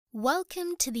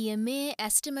Welcome to the Amir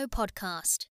Estimo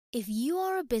podcast. If you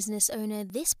are a business owner,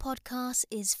 this podcast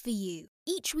is for you.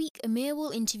 Each week, Amir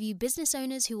will interview business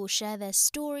owners who will share their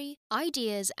story,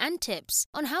 ideas, and tips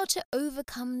on how to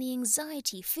overcome the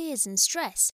anxiety, fears, and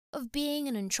stress of being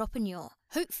an entrepreneur.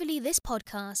 Hopefully, this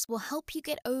podcast will help you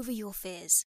get over your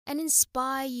fears and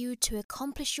inspire you to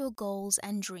accomplish your goals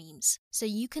and dreams so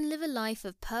you can live a life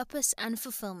of purpose and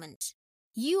fulfillment.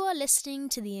 You are listening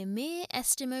to the Amir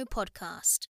Estimo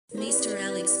podcast. Mr.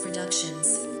 Alex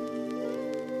Productions.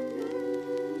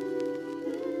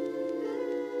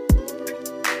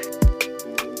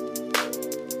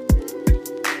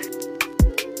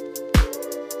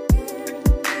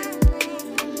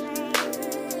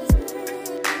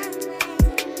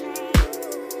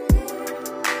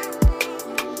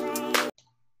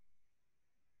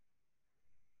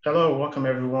 Hello, welcome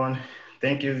everyone.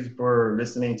 Thank you for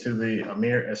listening to the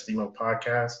Amir Estimo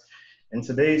podcast. In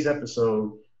today's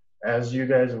episode, as you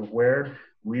guys are aware,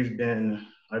 I've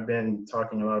been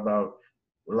talking a lot about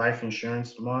Life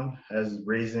Insurance Month as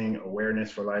raising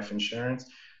awareness for life insurance.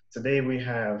 Today we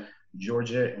have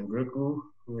Georgette and Nguiekou,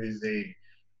 who is a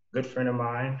good friend of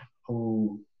mine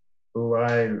who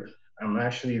I'm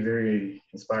actually very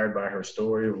inspired by her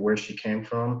story of where she came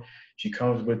from. She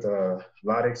comes with a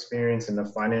lot of experience in the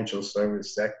financial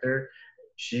service sector.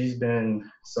 She's been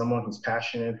someone who's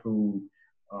passionate, who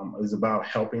is about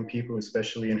helping people,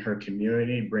 especially in her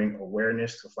community, bring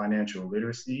awareness to financial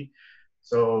literacy.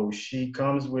 So she's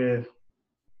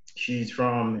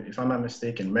from, if I'm not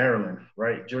mistaken, Maryland,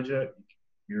 right, Georgette?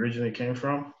 You originally came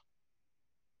from?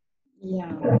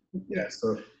 Yeah. Yeah,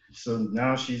 so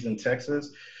now she's in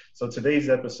Texas. So today's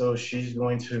episode, she's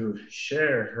going to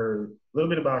share a little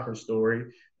bit about her story,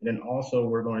 and then also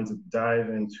we're going to dive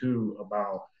into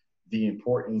about the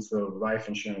importance of life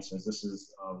insurance, since this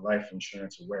is Life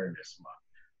Insurance Awareness Month.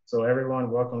 So everyone,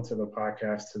 welcome to the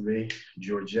podcast today,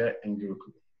 Georgette and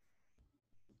Nguiekou.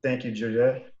 Thank you,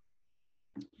 Georgette.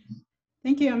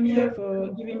 Thank you, Amir,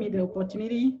 for giving me the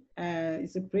opportunity.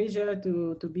 It's a pleasure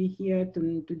to be here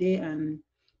today and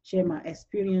share my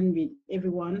experience with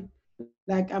everyone.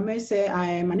 Like I may say,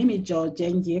 my name is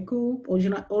Georgette Nguiekou,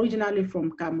 originally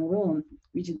from Cameroon,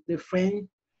 which is the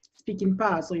French-speaking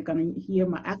part, so you can hear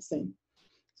my accent.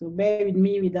 So bear with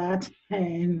me with that.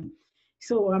 And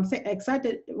so I'm so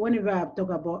excited whenever I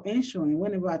talk about insurance,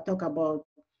 whenever I talk about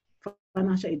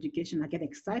financial education, I get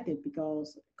excited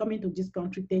because coming to this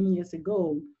country 10 years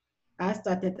ago, I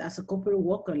started as a corporate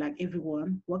worker like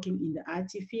everyone, working in the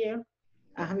IT field.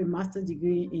 I have a master's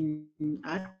degree in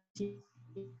IT,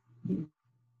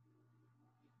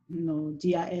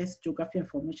 GIS, Geography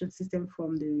Information System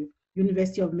from the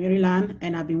University of Maryland,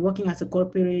 and I've been working as a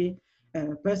corporate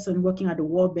person working at the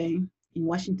World Bank in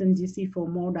Washington, D.C. for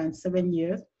more than 7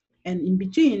 years. And in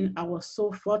between, I was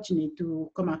so fortunate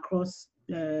to come across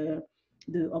the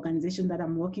organization that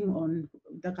I'm working on,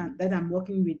 that I'm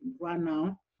working with right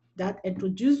now, that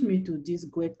introduced me to this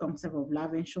great concept of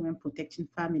life insurance, protecting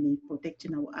family,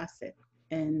 protecting our asset.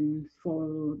 And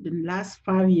for the last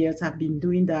 5 years, I've been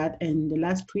doing that. And the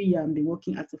last 3 years, I've been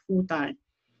working as a full-time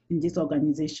in this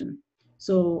organization.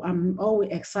 So I'm always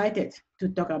excited to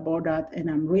talk about that, and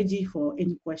I'm ready for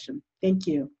any question. Thank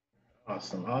you.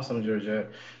 Awesome,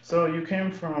 Georgette. So you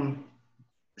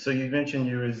mentioned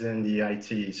you was in the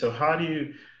IT. So how do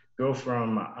you go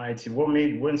from IT? What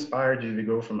inspired you to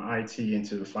go from IT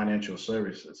into financial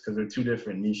services? Because they're two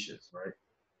different niches, right?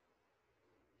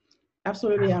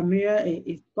 Absolutely, Amir.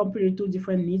 It's completely two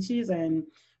different niches. And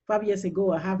 5 years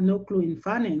ago, I have no clue in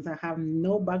finance. I have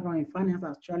no background in finance,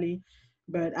 actually.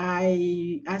 But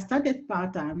I started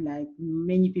part-time, like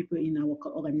many people in our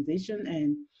organization,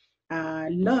 and I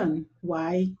learned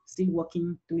why still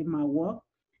working, doing my work.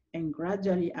 And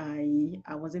gradually,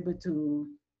 I was able to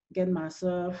get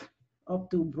myself up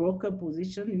to broker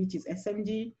position, which is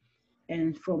SMG.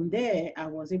 And from there, I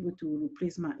was able to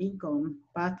replace my income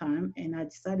part-time, and I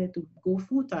decided to go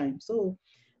full-time. So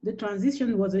the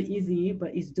transition wasn't easy,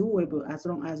 but it's doable as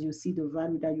long as you see the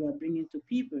value that you are bringing to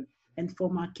people. And for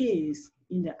my case,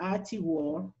 in the IT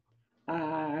world,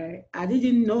 I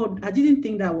didn't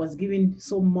think that I was giving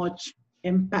so much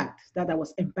impact, that I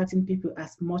was impacting people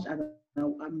as much as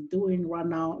I'm doing right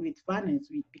now with finance,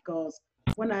 because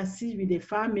when I sit with a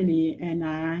family and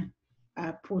I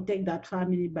protect that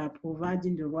family by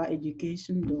providing the right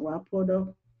education, the right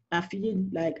product, I feel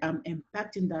like I'm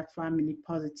impacting that family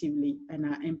positively, and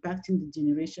I'm impacting the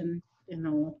generation,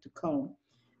 to come.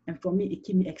 And for me, it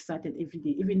keeps me excited every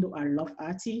day, even though I love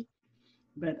IT,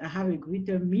 but I have a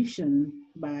greater mission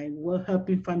by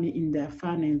helping family in their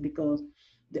finance, because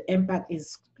the impact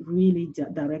is really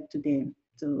direct to them.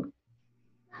 So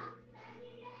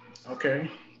Okay,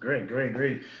 great, great,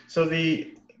 great. So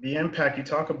the impact, you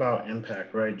talk about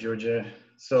impact, right, Georgia?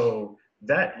 So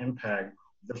that impact,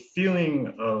 the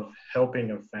feeling of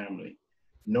helping a family,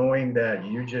 knowing that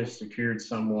you just secured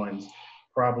someone's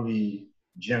probably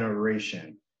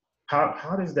generation.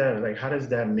 How does that, like, how does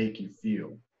that make you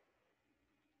feel?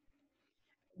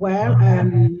 Well,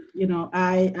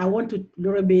 I want to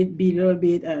be a little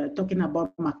bit talking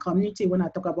about my community. When I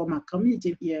talk about my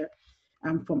community here,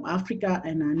 I'm from Africa,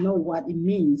 and I know what it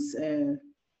means,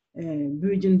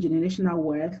 building generational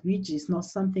wealth, which is not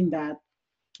something that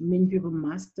many people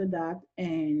master that.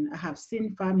 And I have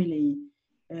seen family,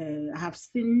 I have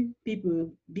seen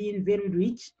people being very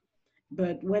rich,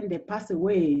 but when they pass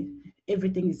away,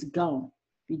 everything is gone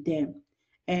with them.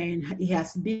 And it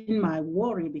has been my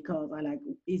worry because I like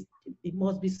it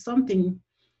must be something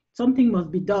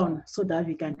must be done so that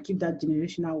we can keep that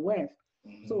generational wealth.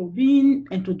 Hmm. So being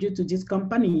introduced to this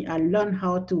company, I learned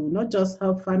how to not just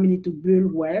help family to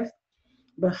build wealth,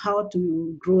 but how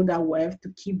to grow that wealth, to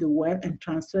keep the wealth and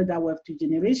transfer that wealth to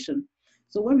generation.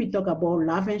 So when we talk about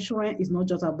life insurance, it's not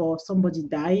just about somebody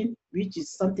dying, which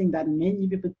is something that many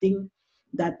people think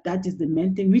that is the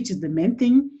main thing, which is the main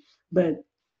thing. But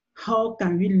how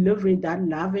can we leverage that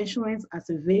life insurance as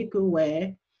a vehicle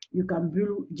where you can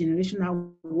build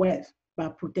generational wealth by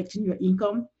protecting your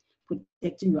income,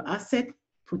 protecting your asset,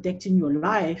 protecting your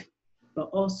life, but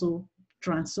also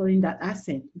transferring that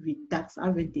asset with tax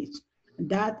advantage.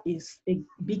 That is a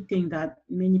big thing that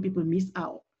many people miss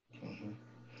out. Hmm.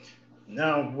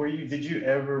 Now, were you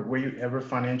ever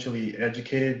financially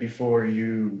educated before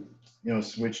you know,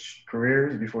 switched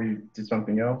careers, before you did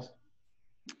something else?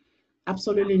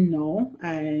 Absolutely no.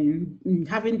 I'm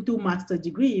having two master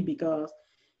degree because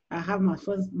I have my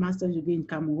first master degree in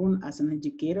Cameroon as an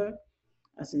educator,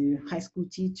 as a high school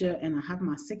teacher, and I have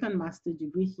my second master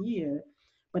degree here.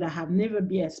 But I have never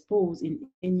been exposed in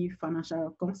any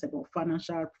financial concept or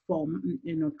financial form,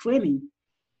 training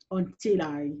until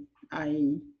I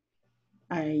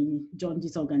I joined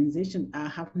this organization. I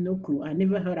have no clue. I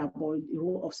never heard about the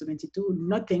rule of 72,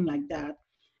 nothing like that.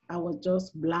 I was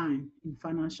just blind in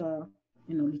financial,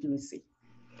 literacy.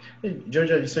 Hey,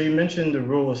 Georgia, so you mentioned the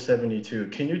rule of 72.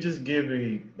 Can you just give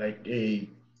a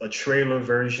trailer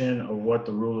version of what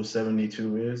the rule of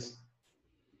 72 is?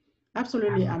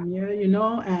 Absolutely, I'm here,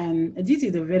 and this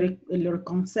is a little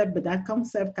concept, but that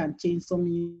concept can change so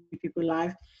many people's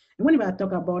life. And whenever I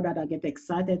talk about that, I get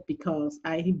excited because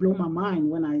it blow my mind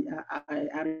when I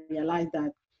realize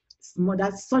that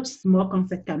that such small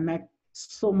concept can make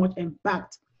so much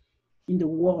impact in the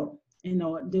world.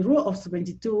 The rule of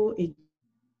 72 is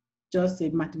just a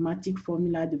mathematic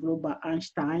formula developed by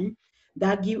Einstein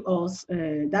that use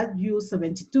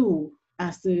 72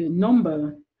 as a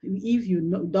number. If you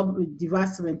divide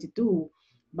 72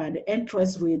 by the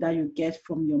interest rate that you get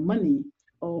from your money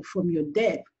or from your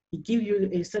debt, it gives you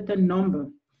a certain number.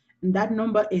 And that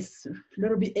number is a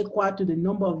little bit equal to the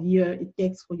number of years it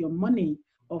takes for your money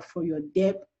or for your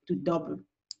debt to double.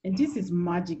 And this is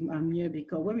magic, Amir,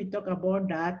 because when we talk about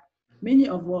that, many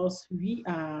of us, we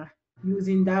are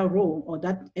using that role or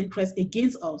that interest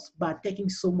against us by taking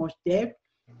so much debt,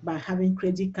 by having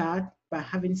credit card, by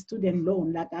having student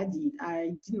loan like I did.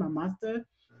 I did my master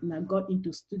and I got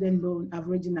into student loan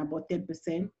averaging about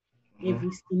 10% Hmm.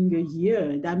 every single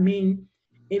year. That means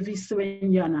every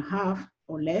 7 year and a half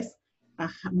or less,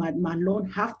 my loan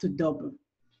have to double.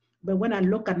 But when I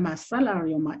look at my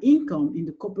salary or my income in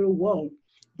the corporate world,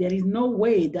 there is no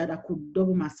way that I could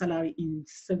double my salary in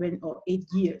 7 or 8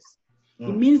 years. It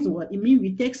Mm. means what? It means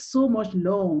we take so much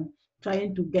loan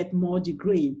trying to get more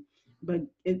degree, but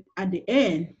at the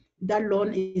end, that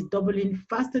loan is doubling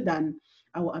faster than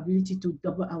our ability to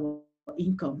double our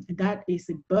income. And that is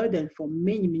a burden for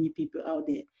many, many people out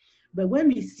there. But when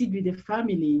we sit with the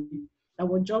family,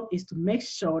 our job is to make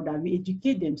sure that we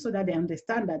educate them so that they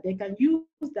understand that they can use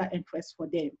that interest for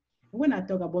them. When I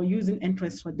talk about using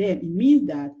interest for them, it means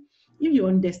that if you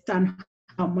understand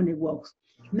how money works,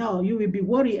 now you will be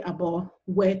worried about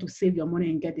where to save your money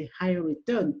and get a higher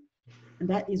return. And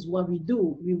that is what we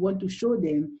do. We want to show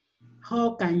them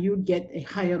how can you get a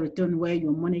higher return where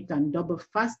your money can double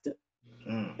faster,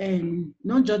 Mm. and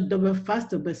not just double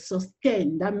faster, but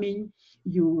sustain. That means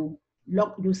you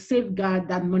safeguard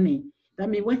that money. That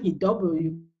means when he double,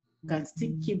 you can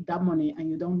still keep that money and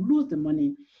you don't lose the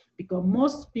money, because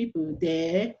most people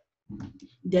they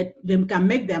can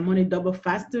make their money double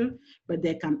faster, but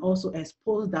they can also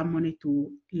expose that money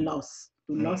to Mm.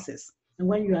 losses. And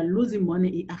when you are losing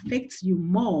money, it affects you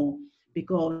more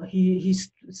because he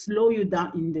slow you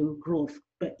down in the growth.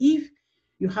 But if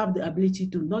you have the ability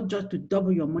to not just to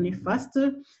double your money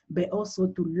faster, but also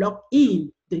to lock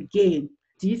in the gain.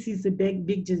 This is a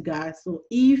big gist, guys. So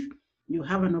if you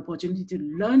have an opportunity to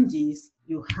learn this,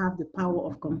 you have the power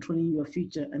of controlling your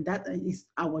future. And that is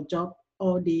our job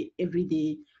all day, every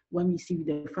day. When we see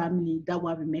the family, that's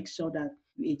why we make sure that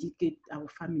we educate our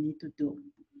family to do.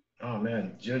 Oh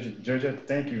man, Georgia,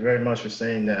 thank you very much for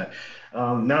saying that.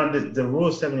 Now, the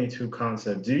Rule 72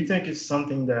 concept, do you think it's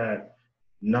something that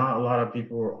not a lot of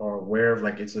people are aware of?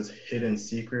 Like it's a hidden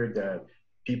secret that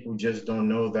people just don't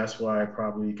know. That's why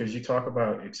probably, because you talk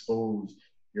about expose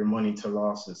your money to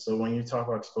losses. So when you talk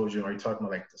about exposure, are you talking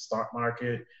about like the stock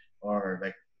market or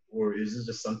like, or is this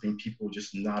just something people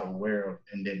just not aware of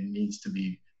and then needs to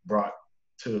be brought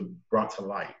to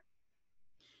light?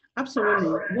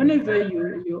 Absolutely. Whenever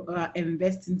you are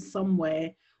investing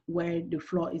somewhere where the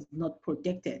floor is not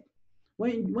protected,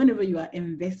 whenever you are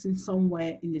investing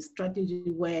somewhere in a strategy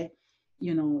where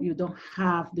you don't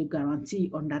have the guarantee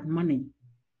on that money,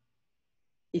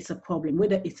 it's a problem.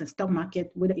 Whether it's a stock market,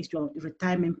 whether it's your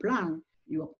retirement plan,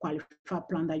 your qualified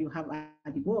plan that you have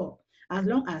at the work, as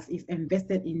long as it's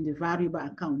invested in the variable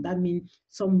account, that means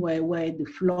somewhere where the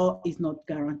floor is not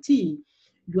guaranteed,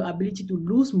 your ability to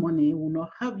lose money will not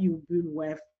help you build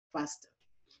wealth faster.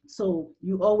 So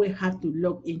you always have to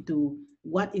look into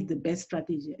what is the best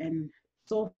strategy. And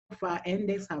so far,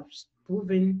 index have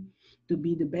proven to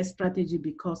be the best strategy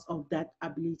because of that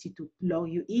ability to log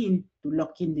you in, to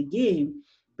lock in the game,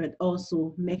 but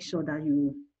also make sure that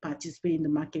you participate in the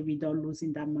market without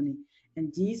losing that money.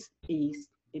 And this is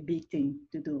a big thing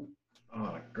to do.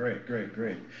 Oh, great, great,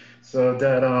 great. So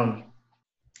that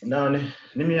now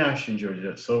let me ask you,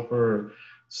 Georgia. So for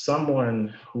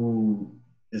someone who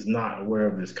is not aware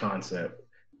of this concept,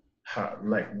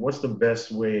 like what's the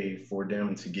best way for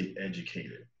them to get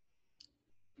educated?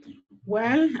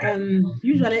 Well,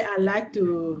 usually I like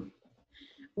to,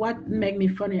 what make me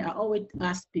funny, I always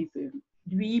ask people,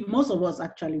 most of us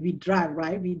actually, we drive,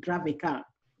 right? We drive a car.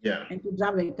 Yeah, And to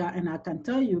drive a car, and I can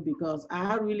tell you because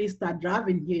I really start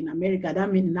driving here in America.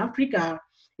 That means in Africa,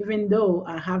 even though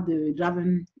I have the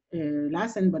driving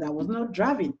license, but I was not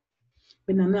driving.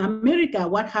 But in America,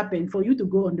 what happened for you to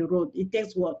go on the road? It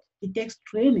takes what? It takes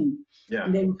training. yeah,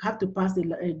 And then you have to pass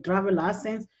the driver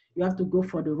license. You have to go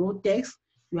for the road test.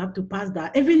 You have to pass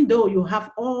that. Even though you have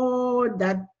all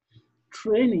that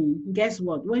training, guess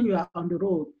what? When you are on the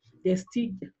road,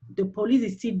 the police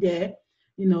is still there.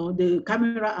 The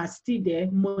camera are still there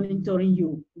monitoring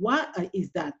you. Why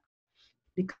is that?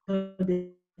 Because they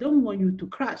don't want you to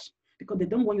crash, because they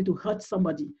don't want you to hurt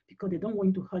somebody, because they don't want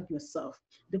you to hurt yourself.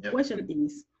 The question yep,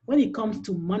 is, when it comes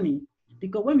to money,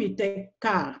 because when we take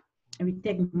car and we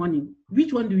take money,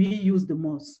 which one do we use the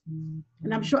most?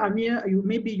 And I'm sure Amir,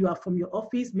 maybe you are from your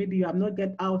office, maybe you have not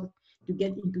get out to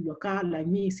get into your car like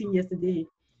me. Since yesterday,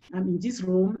 I'm in this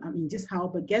room, I'm in this house,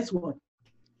 but guess what?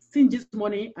 Since this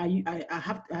morning,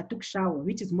 I took shower,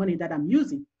 which is money that I'm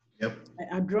using. yep,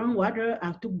 I drank water,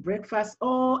 I took breakfast,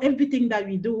 everything that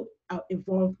we do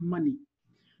involve money.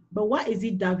 But what is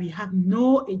it that we have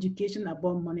no education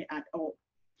about money at all?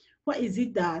 What is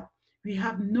it that we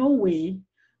have no way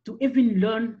to even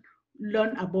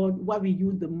learn about what we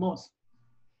use the most?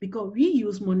 Because we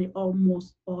use money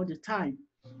almost all the time.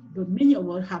 But many of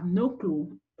us have no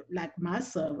clue. Like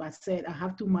myself, I said, I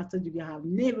have two master's degrees. I have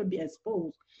never been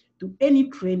exposed to any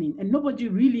training. And nobody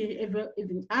really ever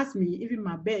even asked me, even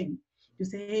my bank, to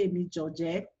say, hey, Miss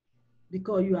Georgette,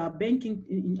 because you are banking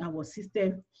in our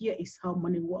system, here is how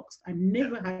money works. I yeah.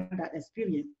 never had that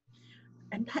experience.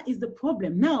 And that is the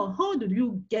problem. Now, how do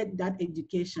you get that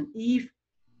education if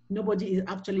nobody is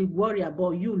actually worried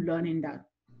about you learning that?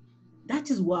 That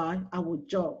is why our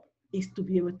job is to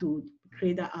be able to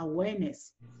create that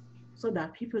awareness so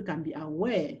that people can be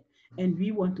aware. And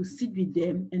we want to sit with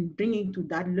them and bring it to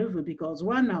that level, because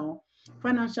right now,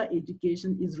 financial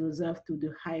education is reserved to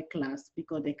the high class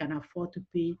because they can afford to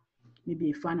pay maybe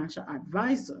a financial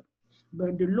advisor.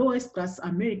 But the lowest class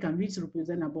American, which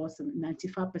represent about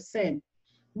 95%,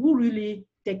 who really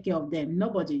take care of them?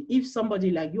 Nobody. If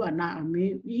somebody like you and I,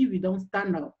 if we don't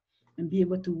stand up and be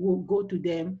able to go to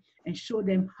them and show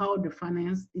them how the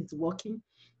finance is working,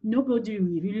 nobody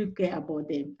will really care about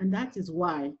them. And that is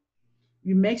why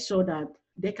we make sure that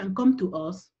they can come to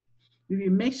us. We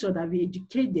will make sure that we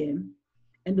educate them.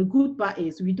 And the good part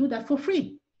is we do that for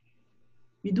free.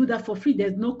 We do that for free.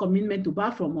 There's no commitment to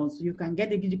buy from us. You can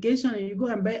get education and you go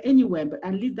and buy anywhere, but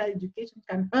at least that education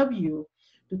can help you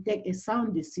to take a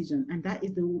sound decision. And that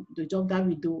is the job that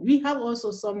we do. We have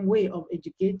also some way of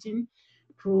educating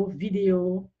through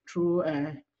video, through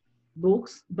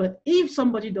books. But if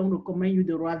somebody don't recommend you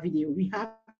the raw video, we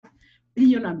have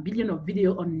billion and billion of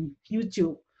video on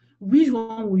YouTube. Which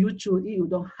one will you choose if you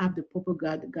don't have the proper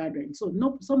guidance? So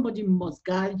no, somebody must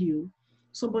guide you.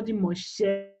 Somebody must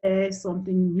share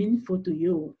something meaningful to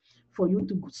you for you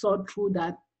to sort through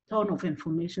that ton of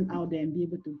information out there and be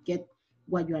able to get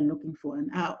what you are looking for. And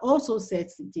I also said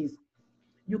this,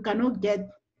 you cannot get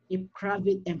a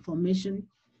private information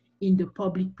in the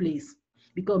public place,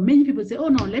 because many people say, oh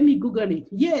no, let me Google it.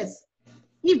 Yes,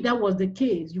 if that was the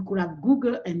case, you could have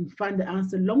Googled and found the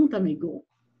answer long time ago.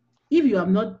 If you have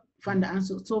not found the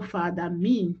answer so far, that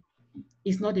means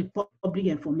it's not a public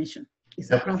information. It's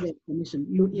a Yep. private information.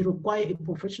 It requires a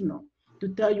professional to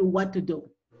tell you what to do.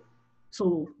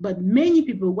 So, but many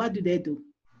people, what do?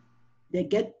 They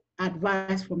get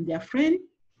advice from their friend,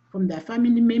 from their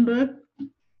family member,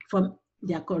 from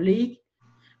their colleague,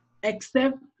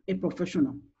 except a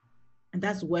professional. And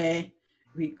that's where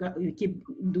we keep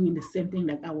doing the same thing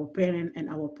like our parent and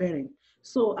our parent.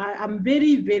 So I'm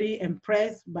very, very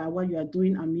impressed by what you are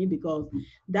doing, Ami, because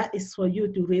that is for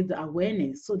you to raise the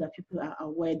awareness so that people are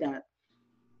aware that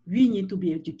we need to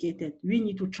be educated. We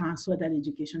need to transfer that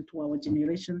education to our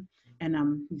generation. And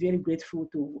I'm very grateful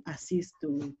to assist,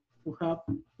 to help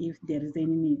if there is any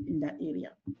need in that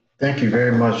area. Thank you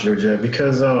very much, Georgette.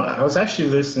 Because I was actually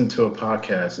listening to a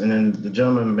podcast, and then the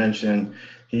gentleman mentioned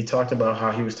he talked about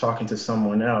how he was talking to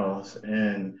someone else,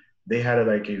 and they had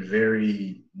like a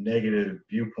very negative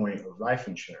viewpoint of life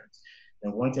insurance.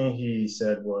 And one thing he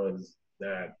said was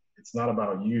that it's not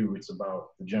about you; it's about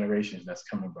the generations that's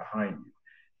coming behind you.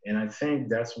 And I think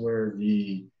that's where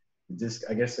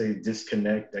I guess a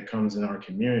disconnect that comes in our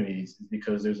communities is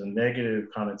because there's a negative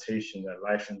connotation that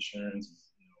life insurance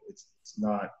is, it's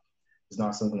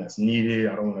not something that's needed.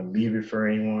 I don't want to leave it for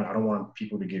anyone. I don't want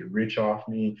people to get rich off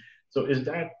me. So is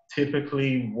that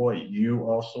typically what you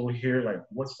also hear? Like,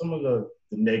 what's some of the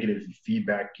negative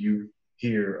feedback you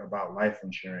hear about life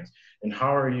insurance? And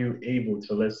how are you able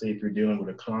to, let's say if you're dealing with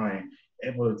a client,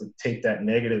 able to take that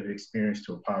negative experience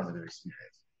to a positive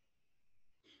experience?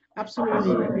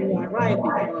 Absolutely, you are right,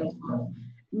 because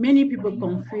many people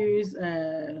confuse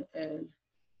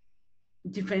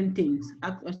different things.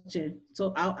 Actually,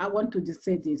 so I want to just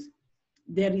say this.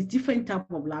 There is different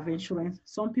type of life insurance.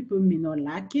 Some people may not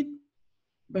like it,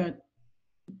 but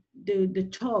the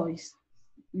choice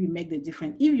will make the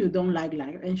difference. If you don't like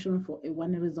life insurance for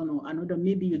one reason or another,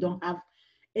 maybe you don't have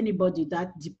anybody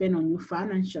that depend on you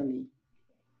financially,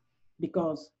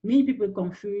 because many people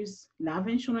confuse life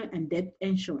insurance and death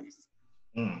insurance.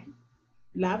 Mm.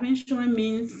 Life insurance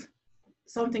means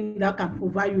something that can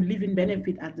provide you living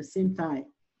benefit at the same time.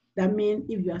 That means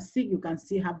if you are sick, you can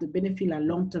still have the benefit of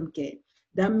long-term care.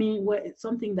 That means it's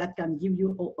something that can give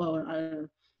you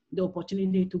the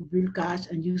opportunity to build cash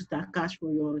and use that cash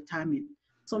for your retirement.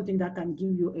 Something that can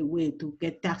give you a way to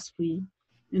get tax-free,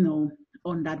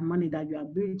 on that money that you are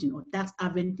building, or tax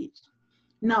advantage.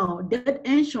 Now, death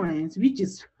insurance, which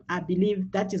is, I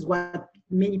believe, that is what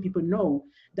many people know,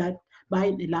 that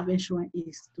buying a life insurance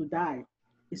is to die.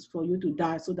 It's for you to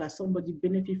die so that somebody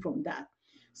benefit from that.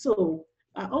 So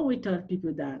I always tell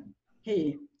people that,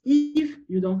 hey, if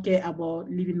you don't care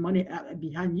about leaving money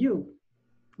behind you,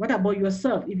 what about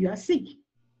yourself if you are sick?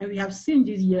 And we have seen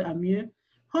this year, Amir,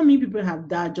 how many people have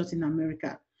died just in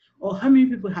America? Or how many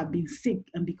people have been sick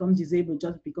and become disabled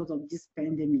just because of this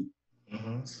pandemic?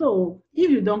 Mm-hmm. So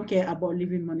if you don't care about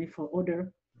leaving money for others,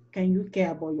 can you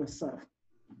care about yourself?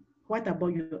 What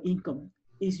about your income?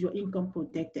 Is your income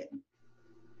protected?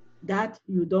 That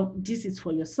you don't, this is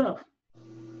for yourself.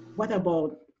 What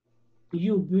about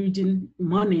you building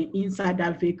money inside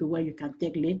that vehicle where you can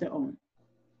take later on?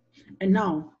 And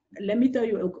now, let me tell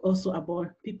you also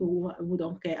about people who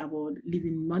don't care about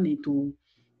leaving money to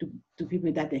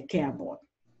people that they care about.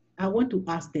 I want to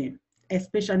ask them,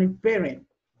 especially parents,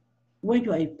 when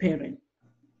you are a parent,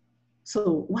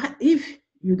 so what if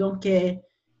you don't care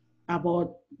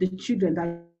about the children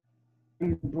that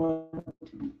you brought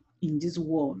in this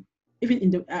world? Even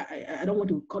in the, I don't want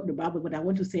to quote the Bible, but I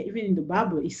want to say, even in the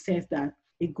Bible, it says that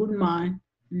a good man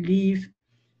leave,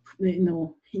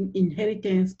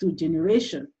 inheritance to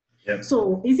generation. Yep.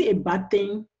 So is it a bad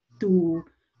thing to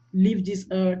leave this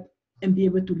earth and be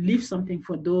able to leave something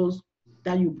for those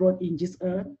that you brought in this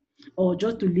earth, or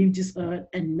just to leave this earth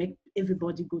and make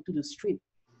everybody go to the street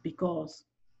because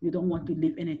you don't want to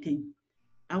leave anything?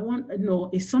 I want to know,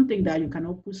 it's something that you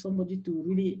cannot put somebody to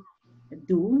really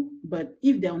do, but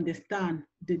if they understand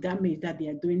the damage that they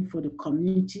are doing for the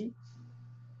community,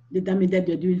 the damage that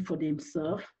they're doing for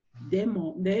themselves, they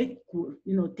could,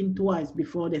 think twice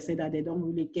before they say that they don't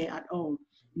really care at all,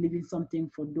 leaving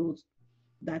something for those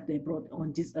that they brought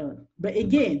on this earth. But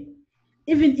again,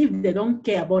 even if they don't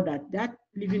care about that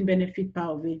living benefit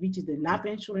part of it, which is the life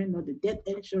insurance or the death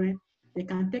insurance. They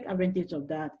can take advantage of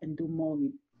that and do more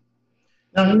with.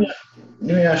 Now, let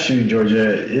me ask you,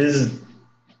 Georgia, is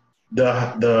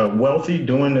the wealthy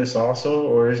doing this also,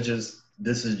 or is just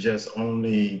this is just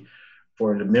only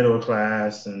for the middle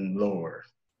class and lower?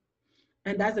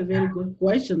 And that's a very good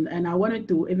question. And I wanted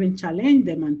to even challenge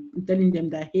them and telling them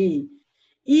that, hey,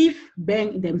 if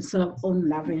bank themselves own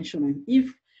life insurance,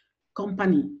 if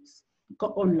companies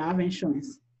own life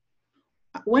insurance,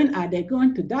 when are they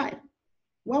going to die?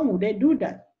 Why would they do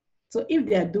that? So if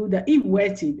they do that, if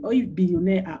wealthy or if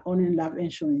billionaires are owning life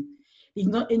insurance, it's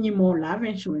not any more life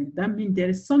insurance. That means there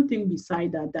is something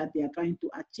beside that that they are trying to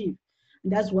achieve.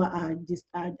 And that's why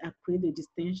I create a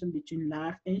distinction between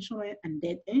life insurance and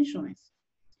death insurance.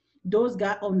 Those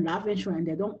guys own life insurance.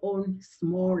 They don't own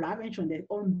small life insurance. They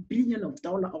own billions of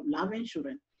dollars of life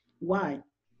insurance. Why?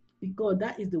 Because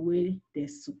that is the way they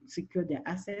secure their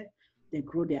assets. They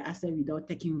grow their assets without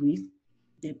taking risk.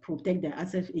 They protect their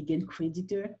assets against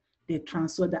creditor. They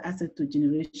transfer the asset to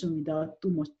generation without too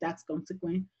much tax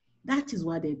consequence. That is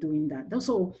why they're doing that.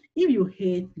 So if you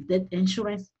hate death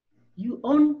insurance, you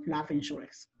own life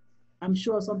insurance. I'm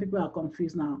sure some people are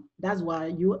confused now. That's why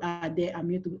you are there. I'm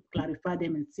here to clarify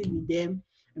them and sit with them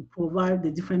and provide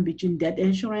the difference between death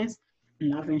insurance and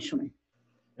life insurance.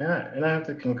 Yeah, and I have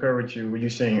to concur with you. What you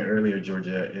saying earlier,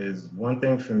 Georgia, is one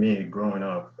thing for me growing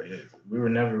up is we were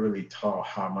never really taught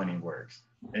how money works,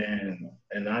 and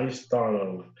I just thought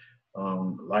of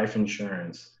life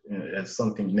insurance as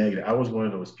something negative. I was one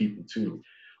of those people too,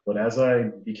 but as I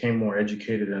became more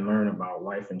educated and learned about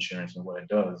life insurance and what it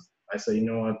does, I say, you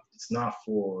know what, it's not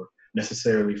for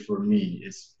necessarily for me.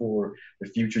 It's for the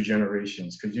future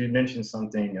generations. Because you mentioned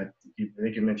something. I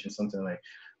think you mentioned something like,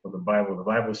 well, the Bible. The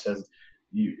Bible says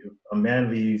you, a man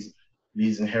leaves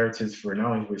inheritance for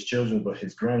not only for his children but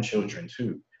his grandchildren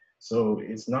too. So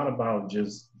it's not about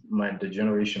just the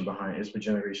generation behind; it's for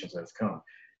generations that's come.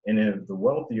 And if the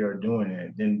wealthy are doing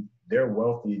it, then they're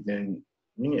wealthy. Then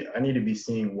I need to be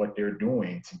seeing what they're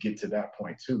doing to get to that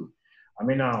point too. I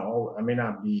may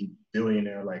not be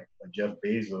billionaire like Jeff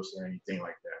Bezos or anything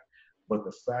like that, but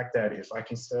the fact that if I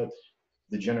can set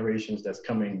the generations that's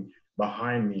coming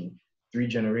behind me, 3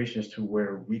 generations to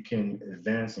where we can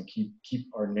advance and keep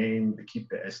our name, keep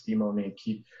the Estimo name,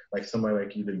 keep like somebody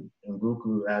like you, the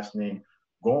Nguiekou last name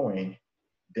going,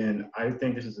 then I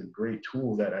think this is a great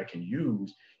tool that I can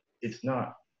use. It's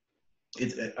not,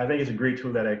 I think it's a great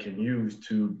tool that I can use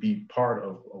to be part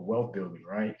of a wealth building,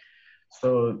 right?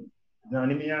 So now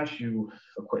let me ask you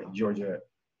a question, Georgia.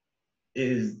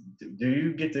 Do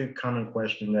you get the common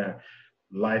question that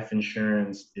life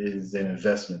insurance is an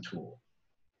investment tool?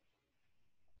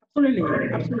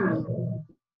 Absolutely, absolutely.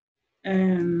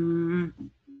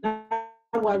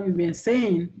 That's what we've been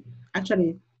saying.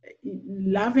 Actually,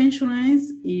 life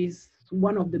insurance is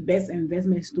one of the best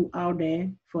investments too out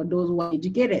there for those who are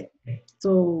educated.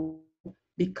 So,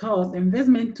 because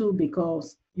investment too,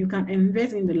 because you can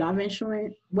invest in the life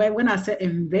insurance. Well, when I say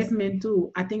investment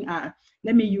too, I think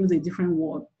let me use a different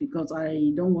word because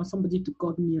I don't want somebody to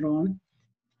cut me wrong.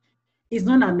 It's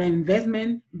not an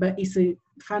investment, but it's a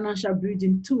financial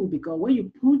building too. Because when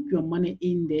you put your money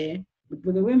in there,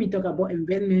 but when we talk about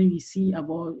investment, we see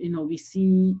about we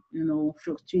see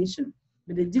fluctuation.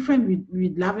 But the difference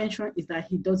with life insurance is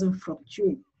that it doesn't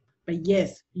fluctuate. But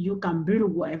yes, you can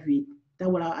build with it.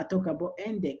 That's what I talk about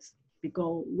index.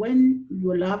 Because when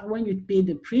you pay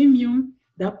the premium,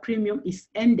 that premium is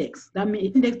indexed. That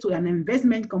means indexed to an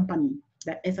investment company,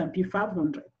 the S&P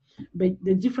 500. But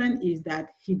the difference is that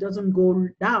he doesn't go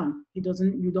down. You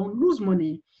don't lose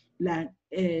money like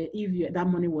if that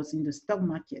money was in the stock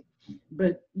market,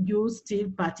 but you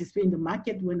still participate in the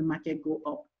market when the market go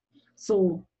up.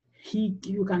 So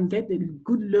you can get a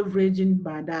good leveraging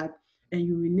by that, and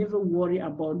you will never worry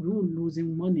about you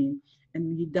losing money.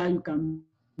 And with that, you can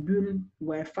build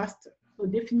well faster. So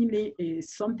definitely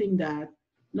is something that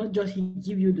not just he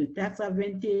give you the tax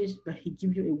advantage, but he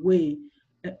give you a way,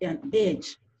 an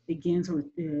edge against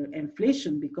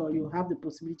inflation because you have the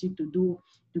possibility to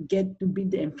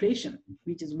beat the inflation,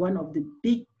 which is one of the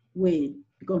big way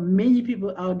because many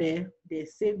people out there they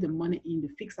save the money in the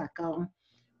fixed account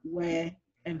where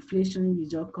inflation will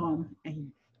just come and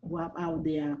wipe out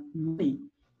their money,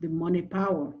 the money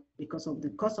power because of the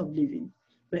cost of living.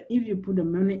 But if you put the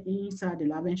money inside the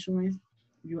life insurance,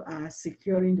 you are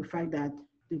securing the fact that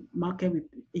the market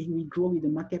will grow with the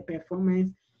market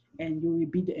performance and you will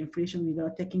beat the inflation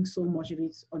without taking so much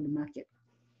risk on the market.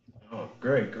 Oh,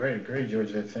 great,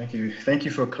 Georgia. Thank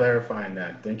you for clarifying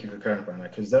that. Thank you for clarifying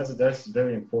that because that's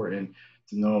very important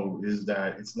to know is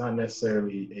that it's not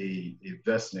necessarily a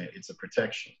investment; it's a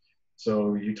protection.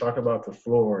 So you talk about the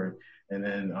floor, and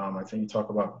then I think you talk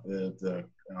about the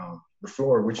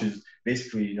floor, which is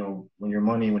basically, when your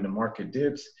money, when the market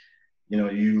dips, you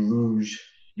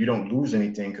don't lose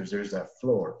anything because there's that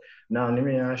floor. Now, let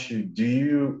me ask you,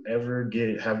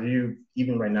 have you,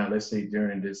 even right now, let's say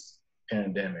during this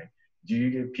pandemic, do you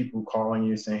get people calling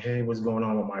you saying, hey, what's going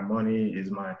on with my money?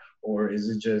 Or is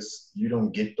it just you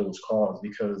don't get those calls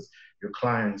because your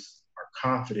clients are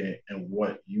confident in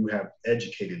what you have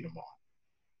educated them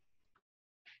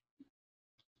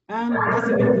That's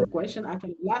a very good question.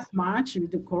 Actually, last March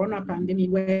with the Corona pandemic,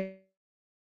 where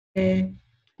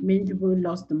many people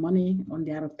lost the money on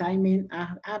their retirement,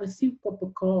 I received a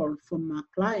couple call from my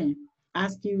client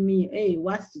asking me, "Hey,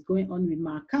 what's going on with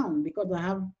my account? Because I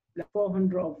have like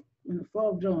 400 of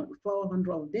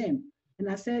them." And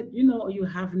I said, you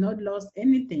have not lost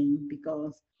anything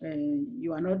because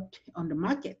you are not on the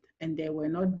market and they were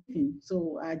not giving.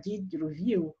 So I did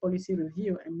policy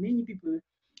review, and many people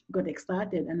got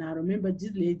excited. And I remember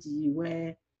this lady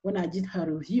where when I did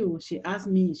her review, she asked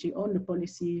me, she owned the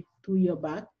policy 2 years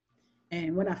back.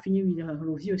 And when I finished with her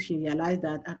review, she realized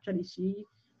that actually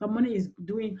her money is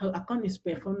her account is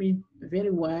performing very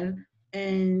well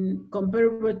and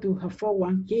comparable to her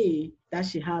 401k that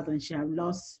she has, and she have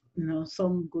lost,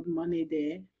 some good money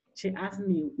there. She asked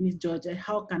me, Miss Georgia,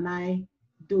 how can I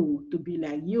do to be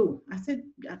like you? I said,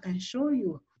 I can show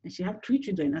you. And she had 3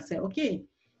 children. I said, okay.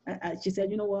 She said,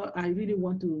 you know what? I really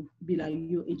want to be like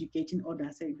you, educating others.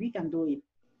 I said, we can do it.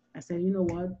 I said, you know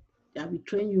what? I will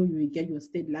train you. You will get your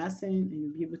state license, and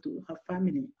you'll be able to have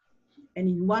family. And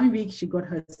in 1 week, she got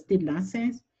her state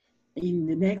license. In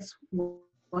the next 1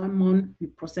 month, we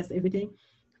processed everything.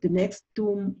 The next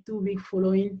two week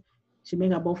following, she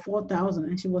made about 4,000,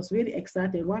 and she was really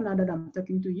excited. Right now that I'm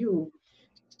talking to you,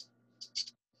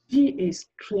 she is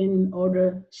training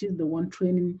other. She's the one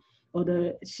training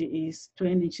other. She is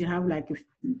training. She have like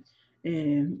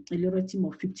a little team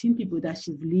of 15 people that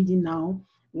she's leading now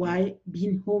while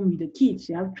being home with the kids.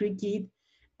 She have 3 kids,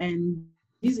 and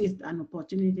this is an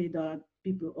opportunity that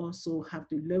people also have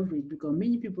to leverage, because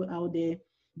many people out there,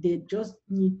 they just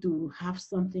need to have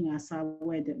something aside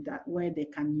where they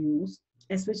can use,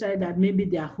 especially that maybe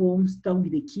they are home stuck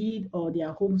with the kid, or they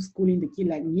are homeschooling the kid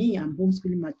like me. I'm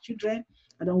homeschooling my children.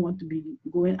 I don't want to be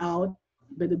going out.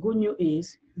 But the good news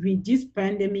is, with this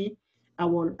pandemic,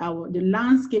 the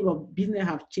landscape of business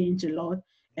have changed a lot,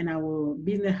 and our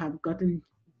business have gotten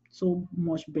so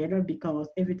much better because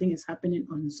everything is happening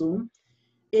on Zoom.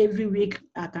 Every week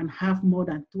I can have more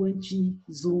than 20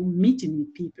 Zoom meeting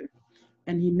with people.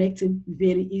 And he makes it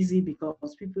very easy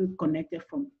because people connected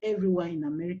from everywhere in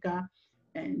America,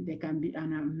 and and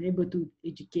I'm able to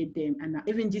educate them. And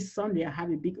even this Sunday, I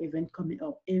have a big event coming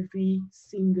up. Every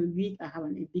single week, I have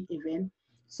a big event.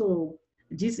 So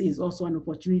this is also an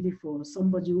opportunity for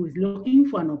somebody who is looking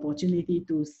for an opportunity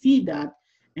to see that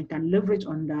and can leverage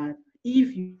on that.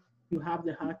 If you have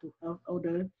the heart to help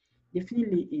others,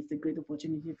 definitely it's a great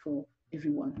opportunity for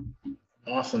everyone. on?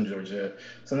 Awesome, Georgette.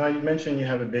 So now you mentioned you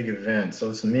have a big event.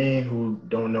 So to me, who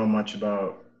don't know much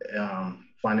about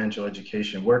financial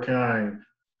education, where can I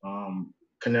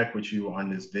connect with you on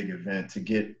this big event to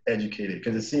get educated?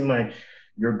 Because it seems like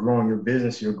you're growing your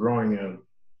business, you're growing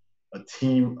a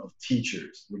team of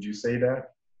teachers. Would you say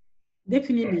that?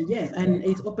 Definitely, yes, and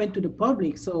it's open to the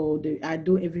public. So I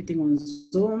do everything on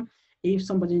Zoom. If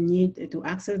somebody need to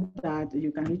access that,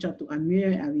 you can reach out to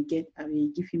Amir. I will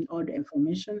give him all the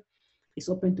information. It's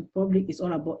open to public. It's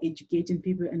all about educating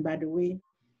people. And by the way,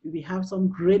 we have some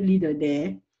great leader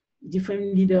there,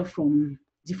 different leader from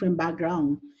different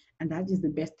background, and that is the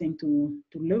best thing to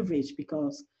leverage,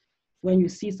 because when you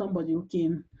see somebody who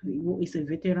is a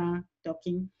veteran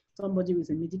talking, somebody who is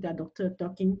a medical doctor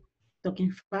talking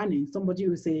finance, somebody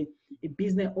who is a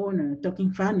business owner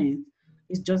talking finance,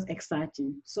 it's just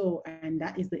exciting. So, and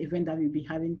that is the event that we'll be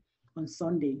having on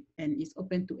Sunday, and it's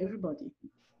open to everybody.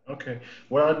 Okay.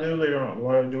 What I'll do later on,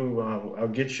 what I'll do, I'll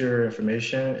get your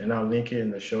information and I'll link it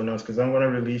in the show notes because I'm going to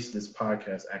release this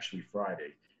podcast actually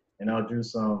Friday. And I'll do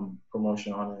some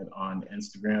promotion on it on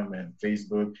Instagram and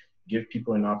Facebook, give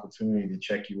people an opportunity to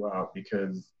check you out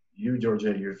because you,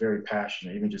 Georgia, you're very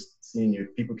passionate. Even just seeing you,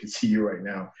 people can see you right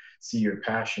now, see you're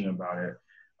passionate about it.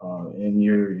 And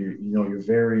you're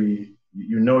very,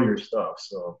 you know your stuff.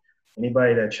 So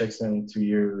anybody that checks into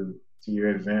your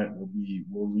event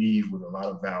will leave with a lot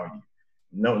of value.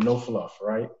 No fluff,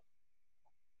 right?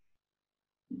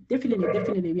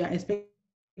 Definitely. We are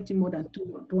expecting more than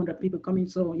 200 people coming.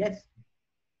 So yes,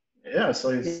 Yeah,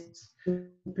 so there's it's a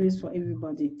place for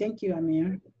everybody. Thank you,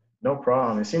 Amir. no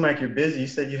problem. It seemed like you're busy. You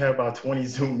said you have about 20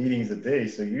 Zoom meetings a day,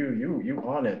 so you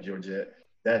on it, Georgette.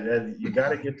 That you got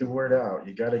to get the word out.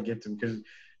 You got to get to, because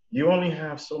you only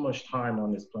have so much time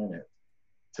on this planet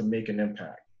to make an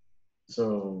impact.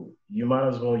 So you might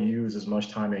as well use as much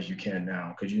time as you can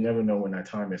now, because you never know when that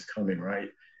time is coming, right?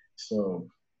 So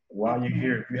while you're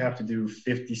here, if you have to do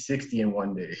 50, 60 in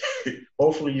one day,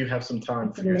 hopefully you have some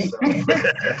time for yourself.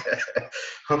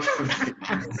 Hopefully,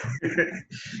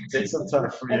 take some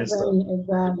time for yourself. Exactly,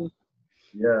 exactly.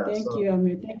 Yeah. Thank So you,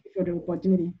 Amir. Thank you for the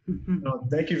opportunity. no,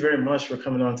 thank you very much for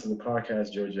coming on to the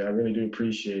podcast, Georgia. I really do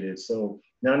appreciate it. So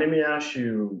now let me ask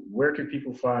you, where can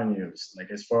people find you,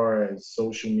 like as far as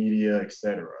social media,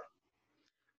 etc.?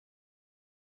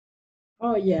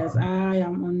 Oh yes, I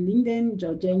am on LinkedIn.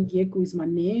 Georgette Nguiekou is my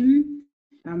name.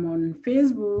 I'm on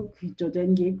Facebook, Georgette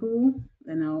Nguiekou,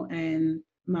 and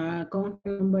my contact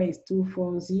number is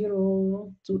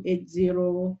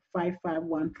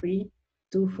 240-280-5513.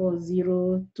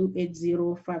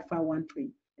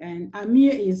 240-280-5513. And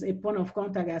Amir is a point of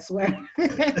contact as well. So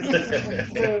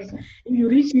if you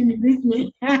reach me, you reach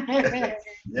me. Yeah,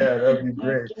 that'd be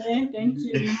great. Okay, thank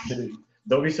you.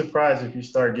 Don't be surprised if you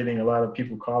start getting a lot of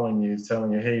people calling you,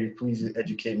 telling you, "Hey, please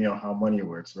educate me on how money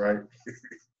works." Right?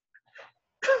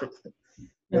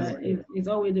 That's good. It's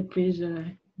always a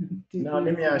pleasure to Now,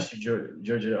 let do me this. ask you,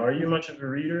 Georgia, are you much of a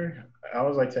reader? I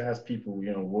always like to ask people,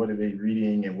 what are they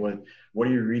reading, and what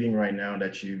are you reading right now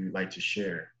that you like to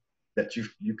share, that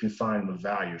you can find the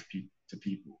value of to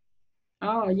people.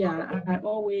 Oh yeah, I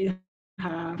always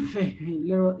have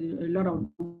a lot of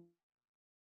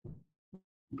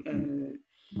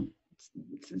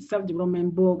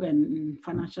self-development book and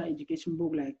financial education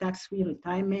book like tax-free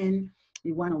retirement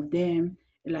is one of them,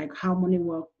 like how money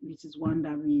work, which is one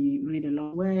that we read a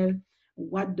lot. Well,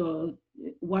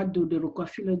 what do the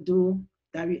Rockefeller do,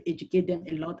 that we educate them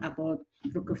a lot about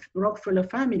Rockefeller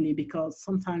family, because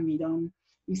sometimes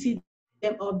we see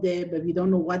them up there but we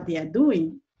don't know what they are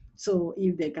doing. So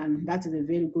if they can, that is a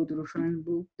very good reference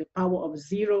book. The Power of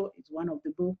Zero is one of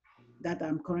the books that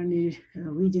I'm currently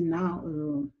reading now.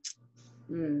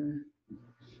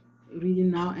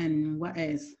 And what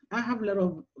else? I have a lot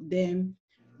of them,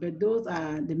 but those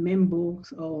are the main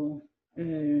books. Or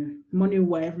Money,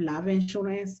 Wealth, Love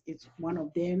Insurance is one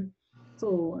of them.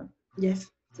 So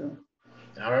yes, so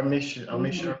I'll make sure. I'll those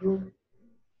make are the sure. books.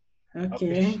 I'll make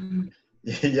Okay. sure.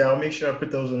 Yeah, I'll make sure I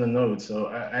put those in the notes. So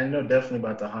I know definitely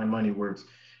about the High Money Works,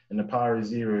 and the Power of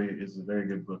Zero is a very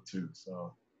good book too.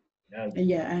 So yeah,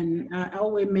 Yeah, and I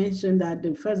always mention that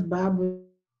the first Bible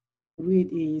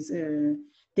read is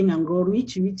Think and Grow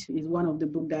Rich, which is one of the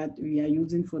books that we are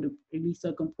using for the Elite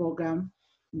Second program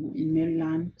in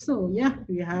Maryland. So yeah,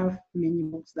 we have many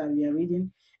books that we are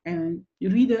reading, and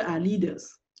readers are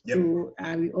leaders. yep. So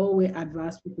I will always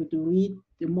advise people to read.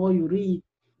 The more you read,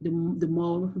 the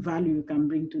more value you can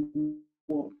bring to the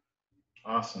world.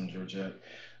 Awesome, Georgette.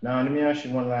 Now, let me ask you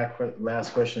one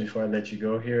last question before I let you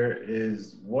go here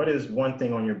is what is one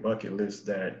thing on your bucket list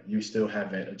that you still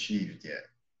haven't achieved yet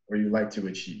or you like to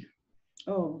achieve?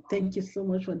 Oh, thank you so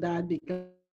much for that.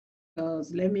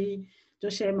 Because let me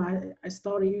just share my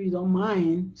story, if you don't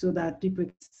mind, so that people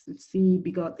can see.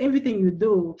 Because everything you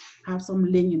do have some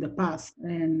link in the past,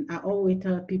 and I always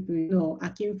tell people, I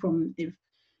came from, if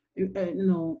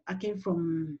I came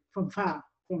from far,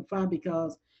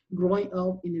 because growing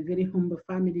up in a very humble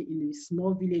family in a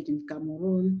small village in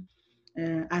Cameroon,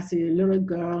 as a little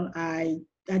girl, I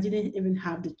didn't even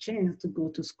have the chance to go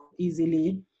to school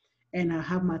easily, and I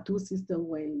have my two sisters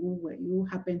who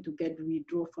happened to get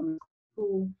withdrawn from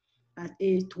school at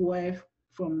age 12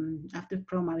 from after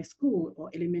primary school or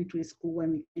elementary school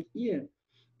when we came here.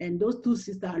 And those two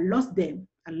sisters, I lost them.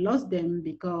 I lost them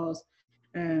because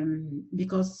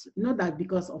not that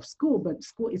because of school, but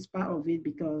school is part of it,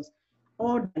 because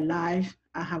all their life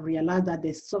I have realized that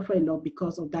they suffer a lot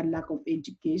because of that lack of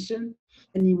education.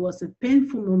 And it was a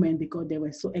painful moment because they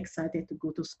were so excited to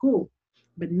go to school,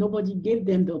 but nobody gave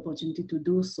them the opportunity to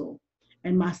do so.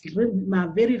 And my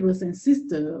very recent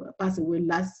sister passed away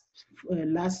last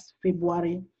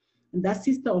February. And that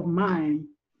sister of mine,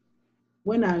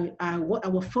 when I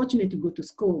was fortunate to go to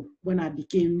school, when I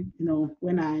became,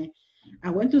 when I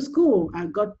went to school, I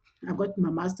got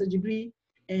my master's degree,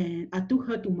 and I took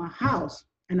her to my house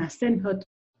and I sent her to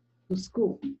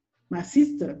school. My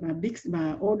sister,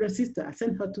 my older sister, I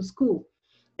sent her to school,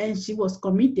 and she was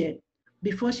committed.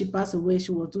 Before she passed away,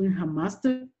 she was doing her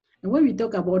master. And when we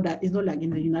talk about that, it's not like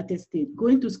in the United States.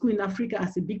 Going to school in Africa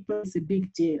as a big person is a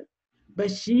big deal.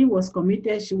 But she was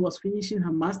committed. She was finishing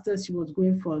her master's. She was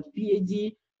going for a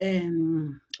PhD.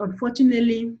 And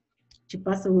unfortunately, she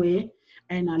passed away.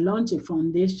 And I launched a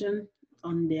foundation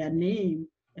on their name,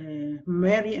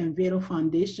 Mary and Vero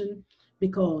Foundation,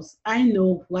 because I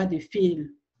know what they feel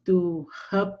to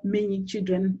help many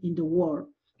children in the world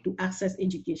to access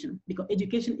education, because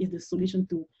education is the solution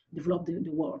to develop the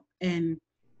world. And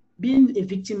being a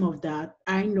victim of that,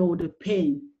 I know the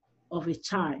pain of a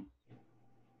child.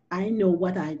 I know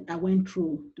what I went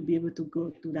through to be able to go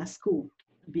to that school,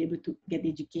 to be able to get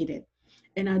educated.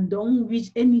 And I don't wish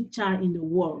any child in the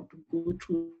world to go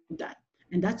through that.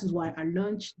 And that is why I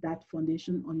launched that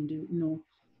foundation on the,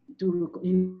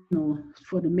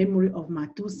 for the memory of my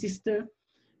two sisters.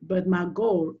 But my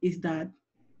goal is that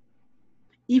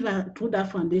if through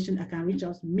that foundation, I can reach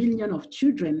out millions of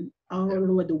children all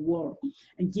over the world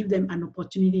and give them an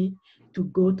opportunity to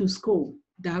go to school.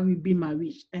 That will be my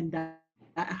wish, and that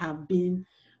have been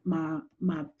my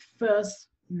first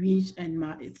wish and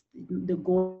the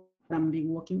goal that I'm been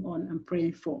working on and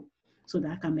praying for, so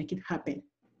that I can make it happen.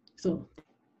 So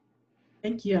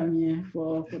thank you, Amir,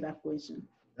 for that question.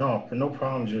 No, no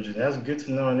problem, Georgia. That's good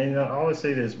to know. And then I always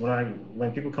say this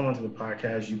when people come onto the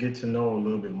podcast, you get to know a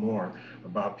little bit more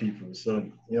about people. So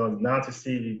now to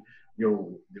see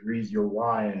the reason, your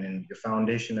why, and then the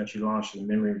foundation that you launched in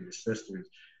memory of your sisters.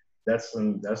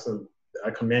 I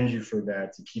commend you for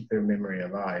that, to keep their memory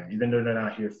alive, even though they're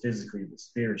not here physically, but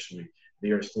spiritually, they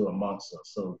are still amongst us.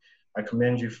 So I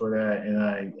commend you for that,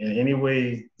 and in any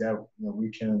way that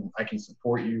I can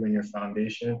support you and your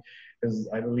foundation, because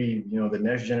I believe the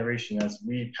next generation, as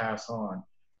we pass on,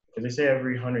 because they say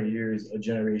every 100 years a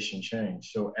generation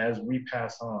change. So as we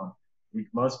pass on, we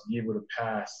must be able to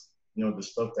pass the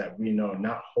stuff that we know,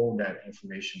 not hold that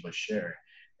information, but share it.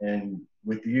 And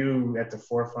with you at the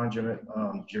forefront,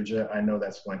 Georgette, I know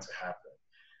that's going to happen.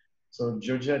 So,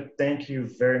 Georgette, thank you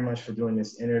very much for doing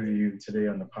this interview today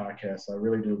on the podcast. I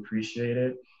really do appreciate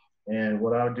it. And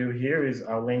what I'll do here is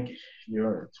I'll link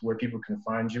to where people can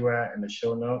find you at in the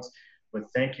show notes. But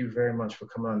thank you very much for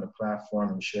coming on the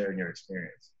platform and sharing your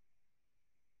experience.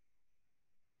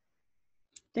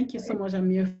 Thank you so much,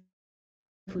 Amir,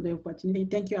 for the opportunity.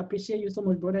 Thank you. I appreciate you so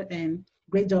much, brother, and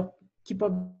great job. Keep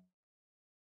up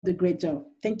the great job.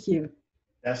 Thank you.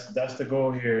 That's the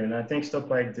goal here, and I think stuff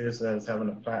like this, as having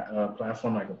a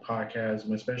platform like a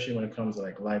podcast, especially when it comes to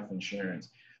like life insurance,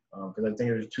 because I think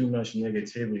there's too much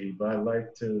negativity. But I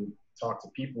like to talk to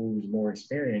people who's more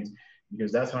experienced,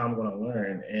 because that's how I'm going to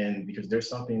learn, and because there's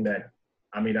something that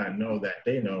I may not know that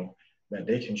they know, that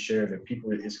they can share, that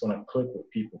people it's going to click with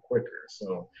people quicker.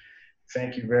 So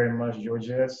thank you very much,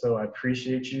 Georgette. So I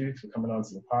appreciate you for coming on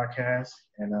to the podcast,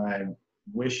 and I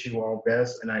wish you all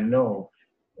best. And I know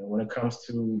that when it comes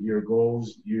to your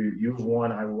goals, you've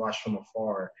won. I've watched from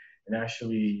afar, and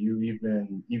actually, you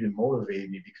even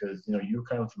motivated me, because you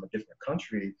come from a different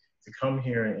country to come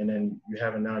here, and then you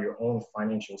have now your own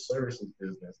financial services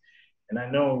business. And I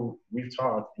know we've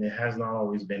talked, and it has not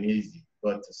always been easy,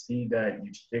 but to see that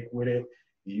you stick with it,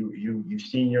 you've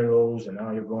seen your lows, and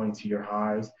now you're going to your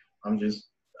highs. I'm just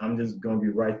going to be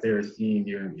right there seeing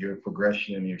your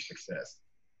progression and your success.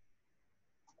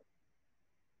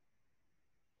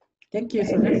 Thank you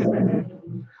so much.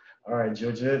 All right,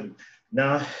 Georgia.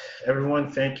 Now,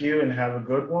 everyone, thank you and have a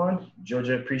good one.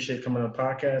 Georgia, appreciate coming on the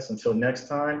podcast. Until next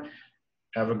time,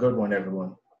 have a good one,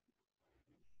 everyone.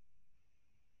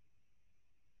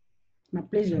 My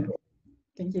pleasure.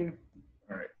 Thank you.